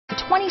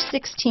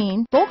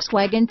2016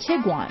 Volkswagen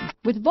Tiguan.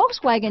 With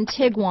Volkswagen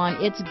Tiguan,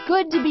 it's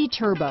good to be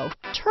turbo.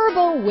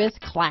 Turbo with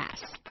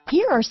class.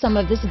 Here are some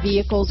of this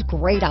vehicle's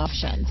great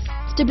options: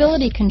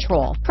 stability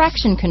control,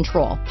 traction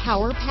control,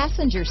 power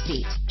passenger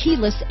seat,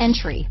 keyless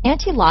entry,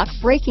 anti-lock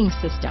braking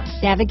system,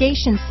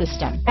 navigation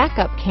system,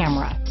 backup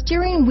camera,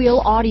 steering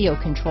wheel audio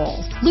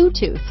controls,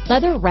 Bluetooth,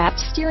 leather-wrapped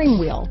steering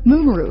wheel,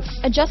 moonroof,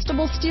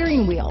 adjustable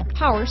steering wheel,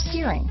 power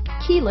steering,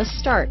 keyless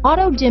start,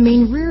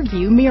 auto-dimming rear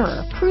view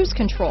mirror, cruise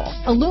control,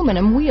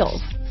 aluminum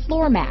wheels,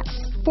 floor mats,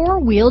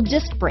 four-wheel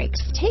disc brakes.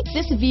 Take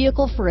this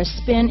vehicle for a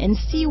spin and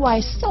see why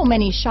so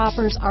many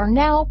shoppers are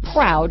now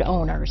proud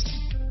owners.